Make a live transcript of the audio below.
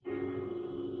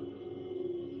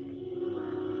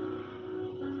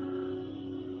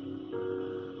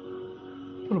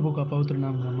प्रभु का पवित्र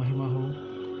नाम का महिमा हो।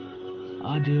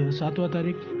 आज 7वां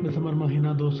तारीख दिसंबर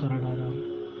महीना 2018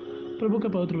 प्रभु के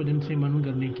पवित्र वचन से मनन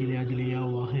करने के लिए आज लिया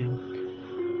हुआ है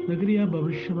जकरिया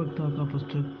भविष्यवक्ता का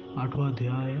पुस्तक 8वां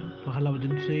अध्याय पहला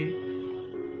वचन से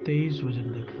 23 वचन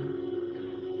तक।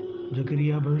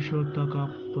 जकरिया भविष्यवक्ता का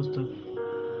पुस्तक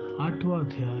 8वां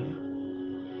अध्याय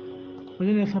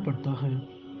वचन ऐसा पढ़ता है।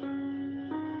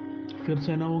 फिर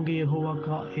सेनाओं के यहोवा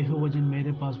का यह वचन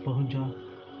मेरे पास पहुंचा।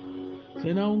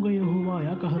 सेनाओं का यहोवा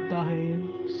यह कहता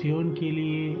है, सियोन के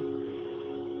लिए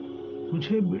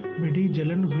मुझे बड़ी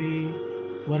जलन हुई,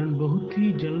 वरन बहुत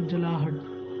ही जलजलाहट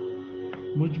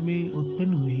मुझ में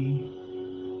उत्पन्न हुई।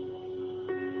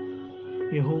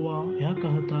 यहोवा यह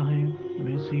कहता है,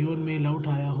 मैं सियोन में लौट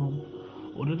आया हूँ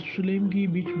और यरूशलेम के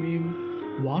बीच में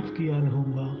वास किया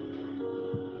रहूंगा,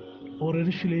 और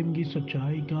यरूशलेम की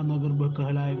सच्चाई का नगर वह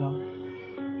कहलाएगा,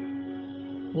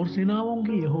 और सेनाओं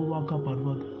के यहोवा का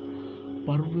पर्वत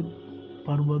पर्वत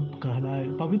पर्वत कहलाए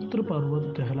पवित्र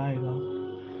पर्वत कहलाएगा।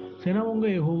 सेनाओं का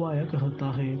यहोवा यह कहता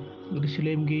है,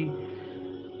 यरूशलेम की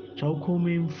चौकों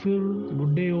में फिर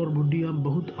बुढ़े और बुढ़ियां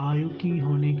बहुत आयु की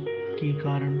होने के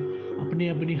कारण अपने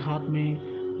अपने हाथ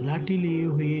में लाठी लिए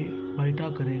हुए बैठा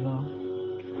करेगा,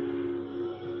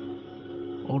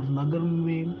 और नगर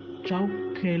में चौक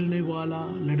खेलने वाला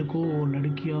लड़कों और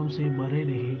लड़कियों से भरे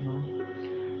रहेगा।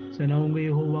 सेनाओं में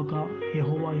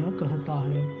यहोवा यह कहता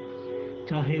है,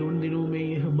 चाहे उन दिनों में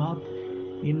यह बात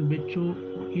इन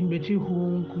बचे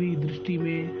हुओं की दृष्टि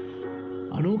में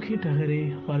अनोखी ठहरे,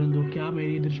 परंतु क्या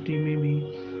मेरी दृष्टि में भी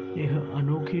यह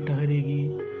अनोखी ठहरेगी?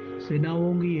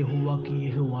 सेनाओं की यहोवा की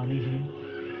यह वाणी है।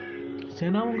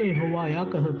 सेनाओं का यहोवा यह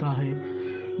कहता है,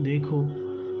 देखो,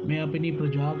 मैं अपनी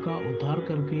प्रजा का उद्धार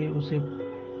करके उसे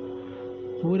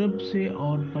पूरब से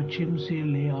और पश्चिम से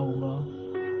ले आऊंगा,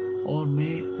 और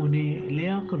मैं उन्हें ले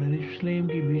आकर यरूशलेम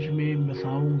के बीच में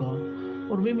बसाऊंगा,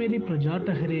 और वे मेरी प्रजा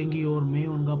ठहरेंगी और मैं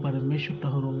उनका परमेश्वर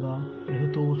ठहरूंगा। यह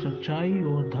तो सच्चाई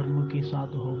और धर्म के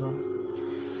साथ होगा।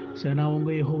 सेनाओं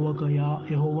का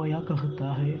यहोवा यह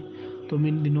कहता है, तुम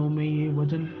इन दिनों में ये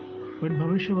वचन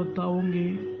भविष्यवक्ताओं के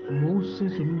मुंह से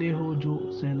सुनते हो,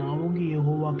 जो सेनाओं की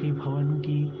यहोवा के भवन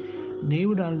की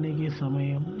नींव डालने के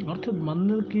समय अर्थात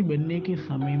मंदिर के बनने के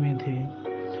समय में थे।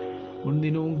 उन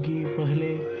दिनों की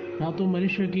पहले ना तो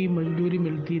मनुष्य की मजदूरी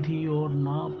मिलती थी और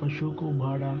ना पशु को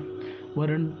भाड़ा,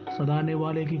 वरन सदाने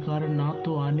वाले के कारण ना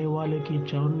तो आने वाले की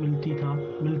चवन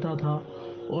मिलता था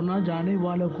और ना जाने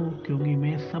वालों को, क्योंकि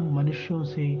मैं सब मनुष्यों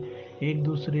से एक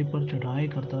दूसरे पर चढ़ाई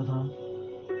करता था।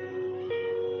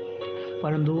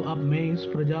 परंतु अब मैं इस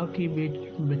प्रजा के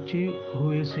बच्चे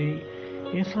हुए से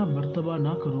ऐसा बर्ताव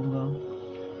ना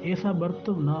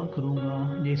करूंगा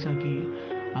जैसा कि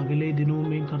अगले दिनों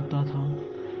में करता था।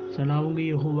 सेनाओं के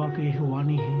यहोवा की यह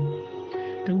वाणी है,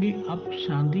 क्योंकि अब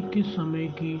शांति के समय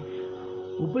की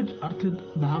उपज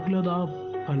अर्थात दाखलता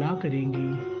फला करेंगी,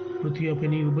 पृथ्वी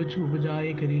अपनी उपज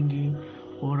उपजाए करेंगी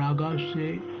और आकाश से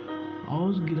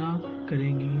औस गिरा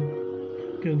करेंगी,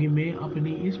 क्योंकि मैं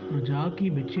अपनी इस प्रजा की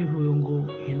बचे हुओं को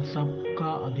इन सब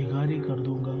का अधिकारी कर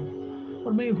दूंगा।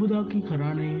 और मैं यहूदा की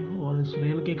घराने और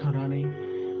इसराइल के घराने,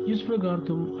 जिस प्रकार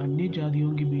तुम अन्य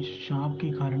जातियों के बीच शाप के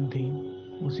कारण थे,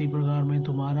 उसी प्रकार मैं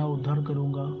तुम्हारा उद्धार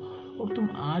करूंगा और तुम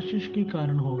आशीष के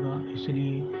कारण होगा।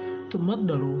 इसलिए तुम मत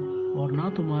डरो और ना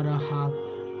तुम्हारा हाथ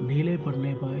ढीले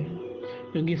पड़ने पाए,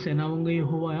 क्योंकि सेनाओं का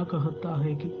यहोवा यह कहता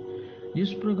है कि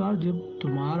जिस प्रकार जब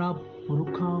तुम्हारा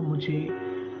पुरखा मुझे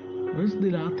रस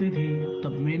दिलाते थे,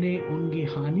 तब मैंने उनकी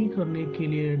हानि करने के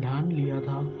लिए ठान लिया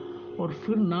था और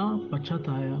फिर ना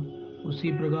पछताया,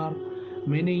 उसी प्रकार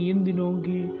मैंने इन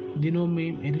दिनों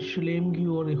में यरूशलेम की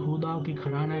और यहूदा की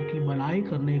घराना की भलाई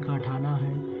करने का ठाना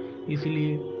है।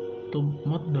 इसलिए तुम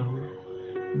मत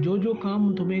डरो। जो जो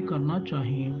काम तुम्हें करना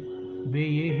चाहिए वे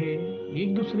ये है,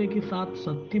 एक दूसरे के साथ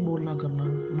सत्य बोला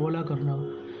करना,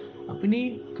 अपनी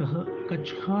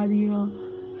कचहरियां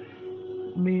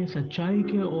में सच्चाई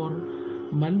के और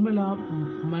मेल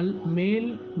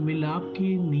मिलाप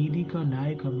की नीति का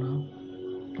न्याय करना,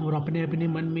 और अपने अपने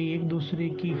मन में एक दूसरे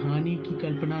की हानि की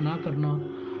कल्पना ना करना,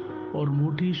 और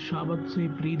मूठी शाबत से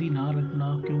प्रीति ना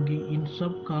रखना, क्योंकि इन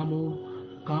सब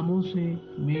कामों से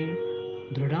मैं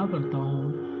दृढ़ा करता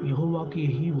हूँ। यहोवा की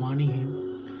यही वाणी है।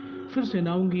 फिर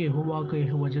सेनाओं के यहोवा का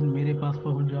यह वचन मेरे पास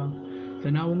पहुंचा।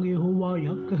 सेनाओं के यहोवा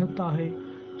यह कहता है,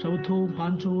 चौथों,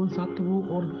 पांचवों, सातवों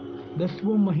और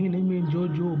 10वें महीने में जो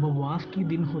जो उपवास की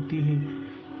दिन होती है,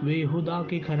 वे यहूदा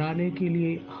के घराने के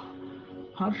लिए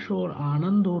हर्ष और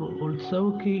आनंद और उत्सव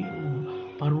के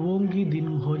पर्वों की दिन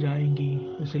हो जाएंगी।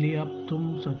 इसलिए अब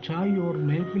तुम सच्चाई और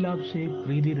मेल मिलाप से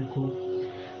प्रीति रखो।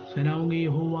 सेनाओं के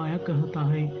यहोवा यह कहता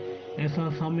है,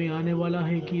 ऐसा समय आने वाला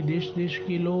है कि देश देश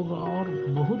के लोग और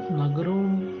बहुत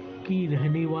नगरों की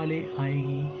रहने वाले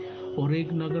आएगी, और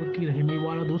एक नगर की रहने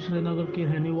वाला दूसरे नगर के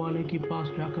रहने वाले के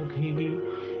पास जाकर कहेगी,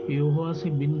 यहोवा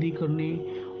से विनती करने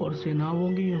और सेनाओं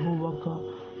के यहोवा का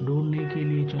ढूंढने के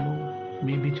लिए चलो,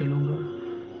 मैं भी चलूँगा।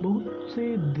 बहुत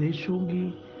से देशों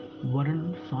की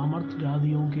वर्ण सामर्थ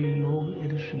जातियों के लोग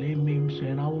यरूशलेम में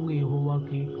सेनाओं के यहोवा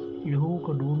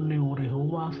को ढूंढने और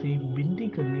यहोवा से विनती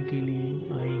करने के लिए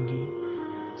आएंगी।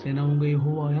 सेनाओं का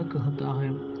यहोवा यह कहता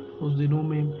है, उस दिनों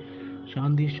में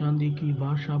शांति शांति की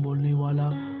भाषा बोलने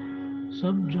वाला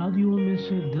सब जातियों में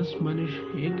से 10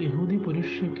 मनुष्य एक यहूदी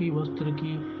पुरुष की वस्त्र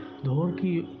की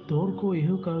दौड़ को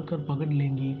यह कहकर पकड़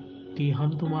लेंगी कि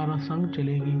हम तुम्हारा संग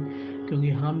चलेगी,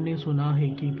 क्योंकि हमने सुना है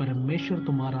कि परमेश्वर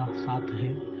तुम्हारा साथ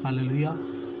है। हालेलुया।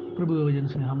 प्रभु के वचन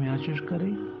से हमें आशीष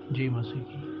करे। जय मसीह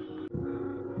की।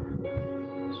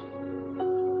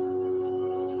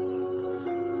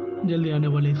 जल्दी आने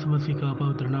वाले इस मसीह का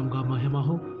पवित्र नाम का महिमा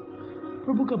हो।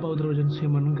 प्रभु का पवित्र वचन से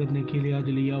मनन करने के लिए आज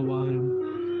लिया हुआ है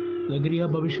जकरिया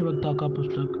भविष्यवक्ता का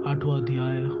पुस्तक 8वां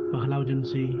अध्याय पहला वचन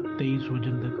से 23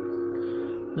 वचन तक।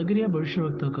 जकरिया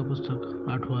भविष्यवक्ता का पुस्तक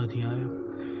 8वां अध्याय,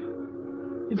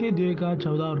 इसे अध्याय का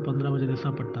 14 और 15 वचन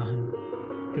ऐसा पढ़ता है,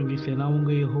 क्योंकि सेनाओं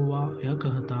का यहोवा यह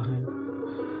कहता है,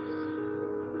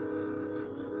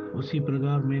 उसी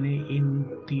प्रकार मैंने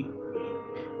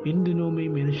इन दिनों में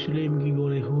यरूशलेम की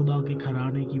और यहूदा के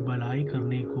घराने की भलाई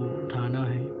करने को ठाना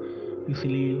है,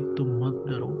 इसलिए तुम मत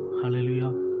डरो। हालेलुया।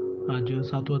 आज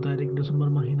 7वां तारीख दिसंबर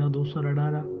महीना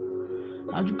 2018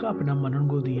 आज का अपना मनन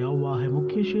को दिया हुआ है।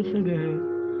 मुख्य शीर्षक है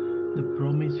द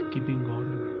प्रॉमिस कीपिंग गॉड,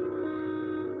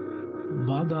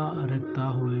 वादा रखता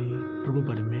हुए प्रभु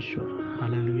परमेश्वर।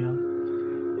 हालेलुया।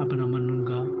 अपना मनन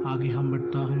का आगे हम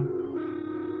बढ़ता है।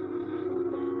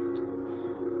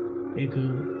 एक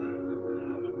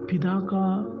पिता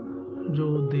का जो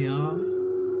दया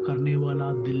करने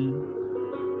वाला दिल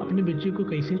अपने बच्चे को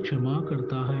कैसे क्षमा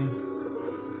करता है।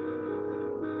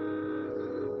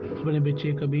 अपने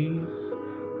बच्चे कभी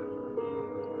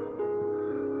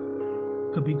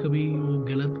कभी वो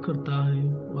गलत करता है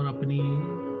और अपनी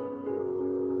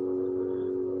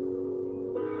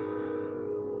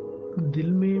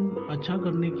दिल में अच्छा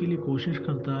करने के लिए कोशिश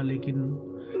करता है, लेकिन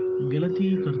गलत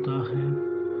ही करता है।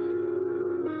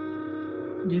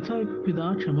 जैसा एक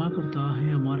पिता क्षमा करता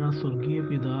है, हमारा स्वर्गीय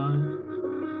पिता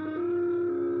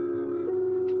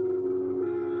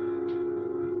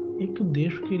एक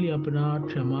देश के लिए अपना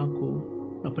क्षमा को,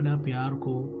 अपना प्यार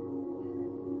को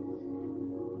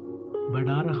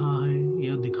बढ़ा रहा है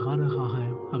या दिखा रहा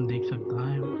है, हम देख सकता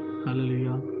है।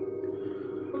 हालेलुया।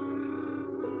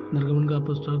 निर्गमन का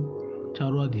पुस्तक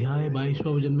 4वां अध्याय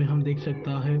 22वां वचन में हम देख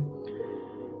सकता है,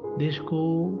 देश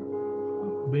को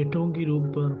बेटों के रूप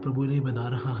पर प्रभु ने बना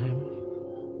रहा है।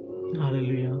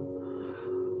 हालेलुया।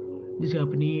 जिसे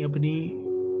अपनी अपनी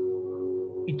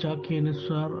इच्छा के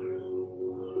अनुसार,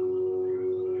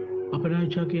 अपना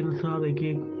इच्छा के अनुसार एक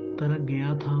एक तरह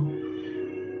गया था,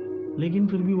 लेकिन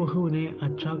फिर भी वह उन्हें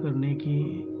अच्छा करने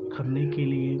के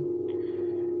लिए,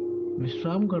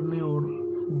 विश्राम करने और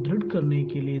दृढ़ करने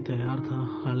के लिए तैयार था।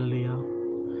 हालेलुया।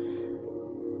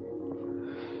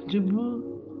 जब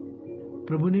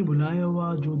प्रभु ने बुलाया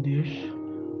हुआ जो देश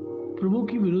प्रभु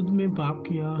के विरुद्ध में पाप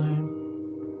किया है,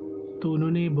 तो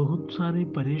उन्होंने बहुत सारी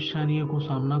परेशानियों को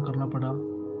सामना करना पड़ा।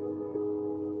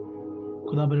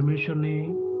 खुदा परमेश्वर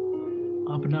ने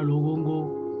अपना लोगों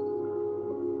को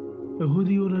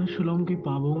यहूदी और यरूशलेम के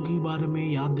पापों के बारे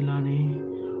में याद दिलाने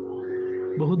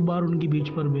बहुत बार उनके बीच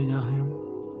पर भेजा है,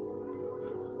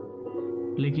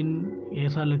 लेकिन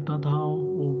ऐसा लगता था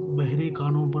वो बहरे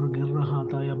कानों पर गिर रहा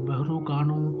था या बहरों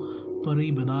कानों पर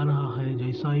ही बना रहा है,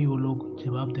 जैसा ही वो लोग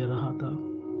जवाब दे रहा था।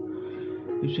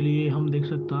 इसलिए हम देख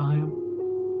सकता है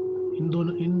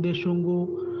इन देशों को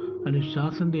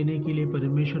अनुशासन देने के लिए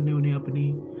परमेश्वर ने उन्हें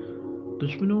अपनी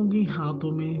दुश्मनों के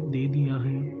हाथों में दे दिया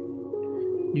है,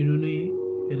 जिन्होंने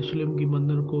यरूशलेम के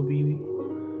मंदिर को भी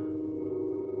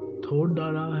तोड़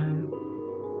डाला है,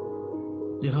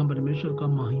 जहाँ परमेश्वर का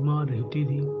महिमा रहती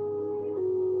थी।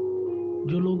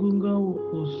 जो लोगों का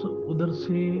उस उधर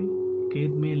से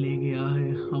कैद में ले गया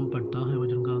है, हम पढ़ता है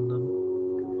वचन का अंदर,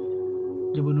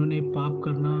 जब उन्होंने पाप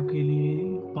करने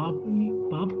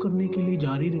के लिए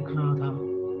जारी रख रहा था,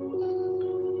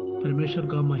 परमेश्वर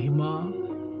का महिमा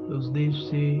उस देश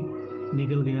से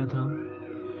निकल गया था।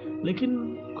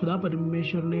 लेकिन खुदा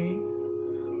परमेश्वर ने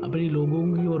अपने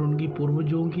लोगों की और उनकी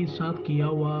पूर्वजों के साथ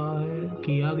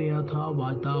किया गया था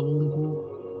वादाओं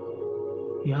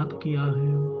को याद किया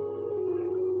है।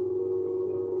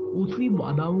 उसी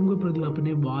वादाओं के प्रति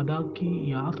अपने वादा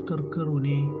की याद कर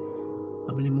उन्हें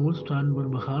अपने मूल स्थान पर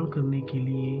बहाल करने के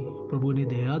लिए प्रभु ने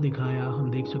दया दिखाया, हम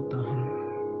देख सकता है।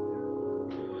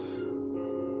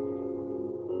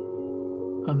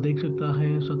 हम देख सकता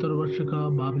है 70 वर्ष का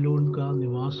बाबिलोन का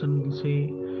निवासन से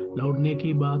लौटने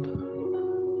की बात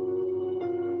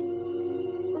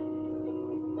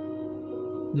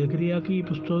जकरिया की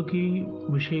पुस्तक की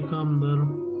विषय का अंदर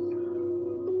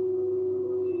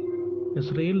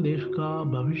इसराइल देश का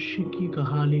भविष्य की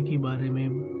कहानी के बारे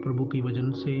में प्रभु की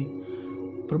वजन से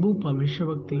प्रभु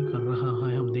भविष्यवाणी कर रहा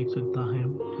है, हम देख सकता है।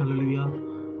 हालेलुया।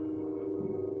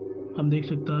 हम देख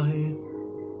सकता है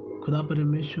खुदा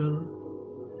परमेश्वर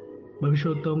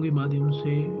भविष्यवक्ताओं के माध्यम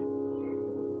से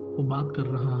वो बात कर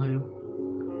रहा है।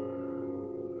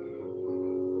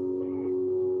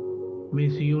 मैं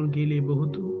सियोन के लिए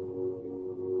बहुत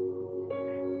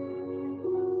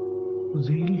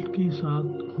ज़ील के साथ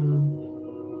हूँ।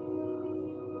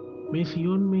 मैं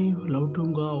सियोन में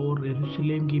लौटूंगा और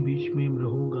यरूशलेम के बीच में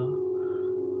रहूंगा।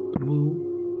 प्रभु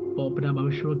अपना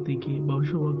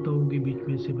भविष्यवक्ताओं के बीच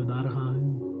में से बता रहा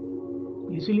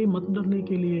है। इसलिए मत डरने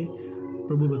के लिए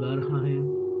प्रभु बता रहा है।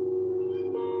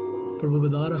 प्रभु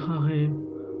बता रहा है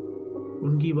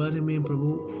उनके बारे में। प्रभु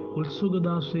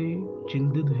उत्सुकता से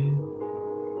चिंतित है,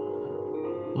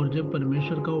 और जब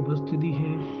परमेश्वर का उपस्थिति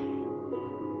है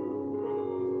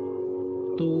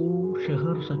तो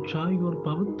शहर सच्चाई और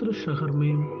पवित्र शहर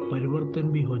में परिवर्तन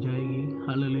भी हो जाएगी।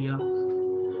 हालेलुया।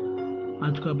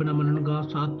 आज का अपना मनन का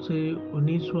 7 से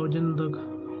 19 वचन तक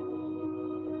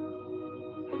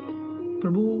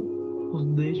प्रभु उस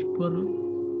देश पर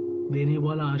देने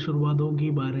वाला आशीर्वादों के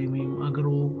बारे में, अगर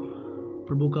वो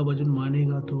प्रभु का वचन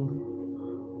मानेगा तो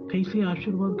कैसे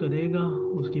आशीर्वाद करेगा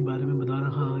उसके बारे में बता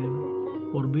रहा है।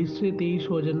 और 20 से 23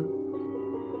 वचन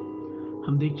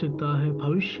हम देख सकता है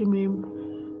भविष्य में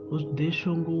उस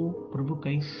देशों को प्रभु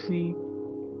कैसे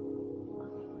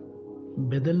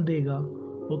बदल देगा,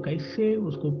 वो कैसे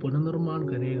उसको पुनर्निर्माण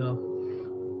करेगा,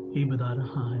 ये बता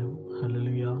रहा है।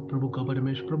 हालेलुया। प्रभु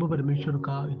परमेश्वर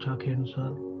का इच्छा के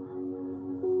अनुसार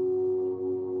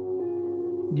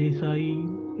जैसा ही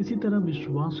इसी तरह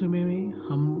विश्वास में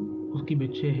हम उसके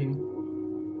बच्चे हैं।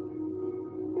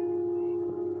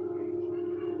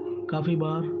 काफी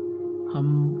बार हम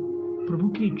प्रभु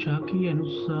की इच्छा के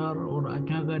अनुसार और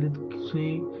आज्ञाकारित से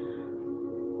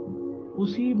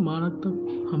उसी मानक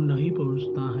तक हम नहीं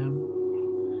पहुंचता है।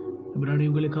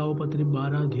 इब्रानियों को लिखा हुआ पत्र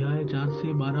 12 अध्याय 4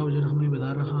 से 12 वचन हमें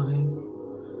बता रहा है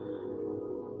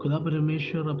खुदा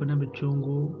परमेश्वर अपने बच्चों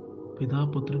को पिता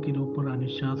पुत्र के रूप में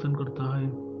अनुशासन करता है।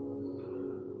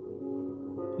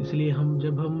 इसलिए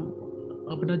जब हम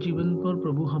अपना जीवन पर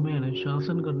प्रभु हमें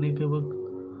अनुशासन करने के वक्त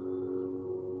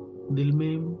दिल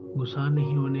में गुस्सा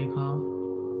नहीं होने का,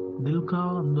 दिल का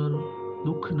अंदर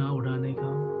दुख ना उड़ाने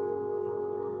का।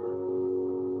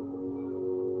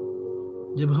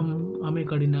 जब हमें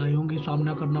कठिनाइयों की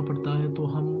सामना करना पड़ता है तो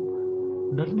हम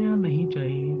डरना नहीं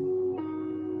चाहिए,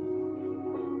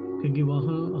 क्योंकि वह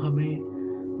हमें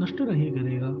नष्ट नहीं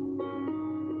करेगा,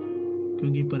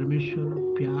 क्योंकि परमेश्वर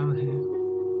प्यार है,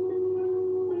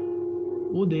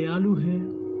 वो दयालु है,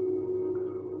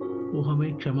 वो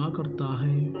हमें क्षमा करता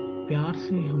है, प्यार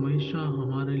से हमेशा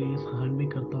हमारे लिए सहन भी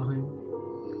करता है।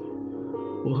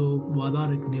 वह वादा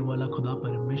रखने वाला खुदा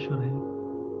परमेश्वर है,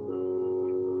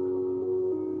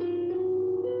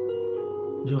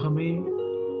 जो हमें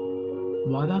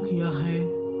वादा किया है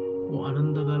वो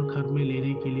आनंदगर घर में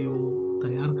लेने के लिए वो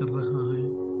तैयार कर रहा है।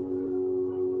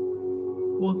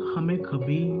 वो हमें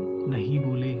कभी नहीं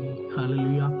भूलेगी।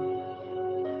 हालेलुया।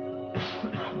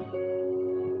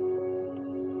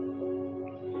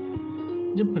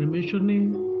 जब परमेश्वर ने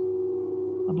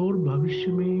अब और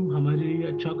भविष्य में हमारे लिए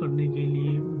अच्छा करने के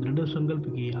लिए दृढ़ संकल्प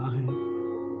किया है,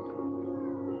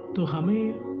 तो हमें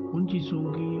उन चीज़ों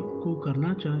को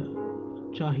करना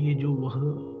चाहिए जो वह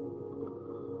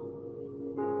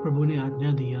प्रभु ने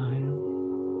आज्ञा दिया है।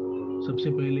 सबसे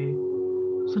पहले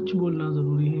सच बोलना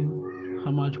जरूरी है।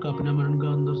 हम आज का अपना मनन का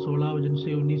अंदर 16 वचन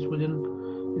से 19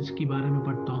 वचन इसके बारे में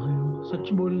पढ़ता है।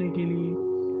 सच बोलने के लिए,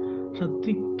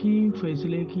 सत्य की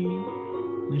फैसले की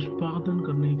निष्पादन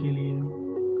करने के लिए,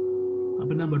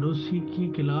 अपना पड़ोसी के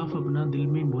खिलाफ अपना दिल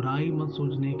में बुराई मत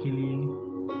सोचने के लिए,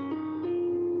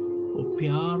 और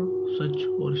प्यार, सच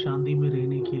और शांति में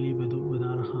रहने के लिए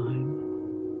बता रहा है।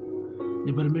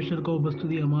 जब परमेश्वर का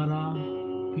उपस्थिति हमारा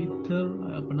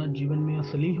भीतर अपना जीवन में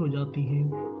असली हो जाती है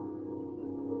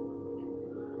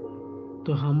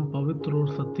तो हम पवित्र और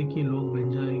सत्य के लोग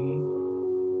बन जाएंगे।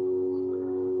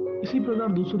 इसी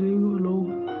प्रकार दूसरे लोग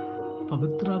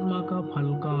पवित्र आत्मा का फल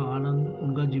का आनंद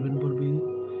उनका जीवन पर भी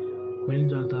मिल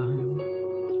जाता है,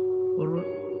 और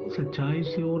सच्चाई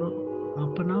से और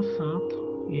अपना साथ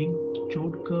एक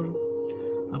जोड़कर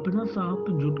अपना साथ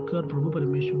जुटकर प्रभु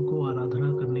परमेश्वर को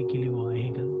आराधना करने के लिए वो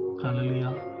आएगा। हालेलुया।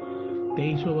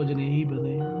 23वां वचन यही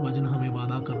वचन हमें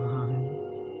वादा कर रहा है।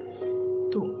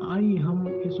 तो आइए हम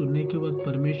ये सुनने के बाद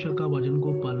परमेश्वर का वचन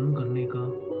को पालन करने का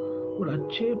और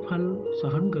अच्छे फल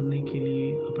सहन करने के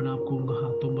लिए अपने आप को उनका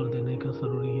हाथों पर देने का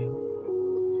जरूरी है,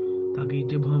 ताकि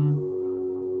जब हम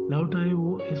लौट आए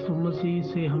वो यीशु मसीह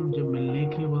से हम जब मिलने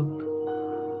के वक्त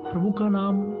प्रभु का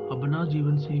नाम अपना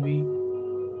जीवन से भी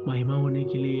महिमा होने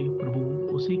के लिए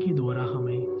प्रभु उसी के द्वारा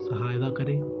हमें सहायता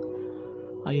करे।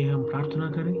 आइए हम प्रार्थना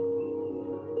करें।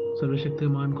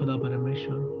 सर्वशक्तिमान खुदा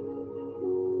परमेश्वर,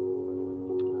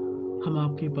 हम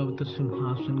आपके पवित्र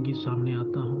सिंहासन के सामने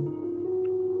आता हूँ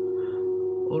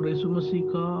और यीशु मसीह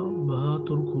का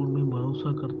बहादुर खून में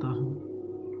भरोसा करता हूँ।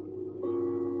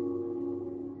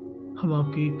 हम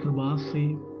आपकी कृपा से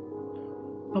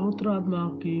पवित्र आत्मा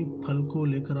के फल को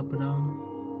लेकर अपना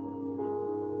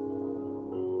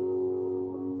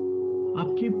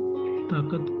आपकी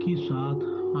ताकत के साथ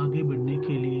आगे बढ़ने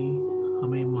के लिए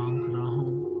हमें मांग रहा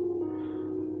हूँ,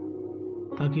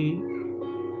 ताकि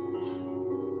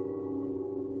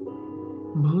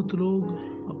बहुत लोग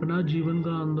अपना जीवन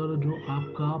का अंदर जो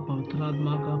आपका पवित्र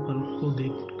आत्मा का फल को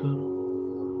देखकर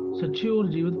सच्चे और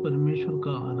जीवित परमेश्वर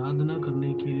का आराधना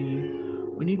करने के लिए,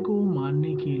 उन्हीं को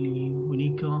मानने के लिए,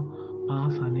 उन्हीं का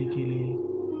पास आने के लिए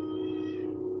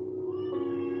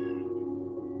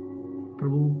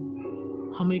प्रभु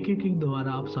हम एक एक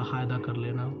द्वारा आप सहायता कर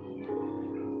लेना।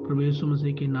 प्रभु यीशु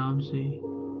मसीह के नाम से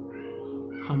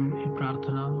हम ये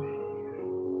प्रार्थना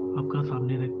आपका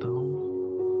सामने रखता हूँ।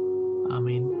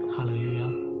 आमीन। हालेलुया।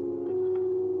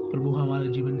 प्रभु हमारे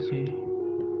जीवन से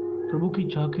प्रभु की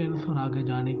इच्छा के अनुसार आगे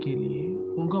जाने के लिए,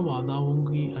 उनका वादाओं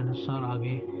के अनुसार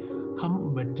आगे हम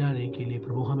बढ़ जाने के लिए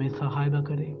प्रभु हमें सहायता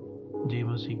करें। जय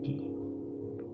मसीह की।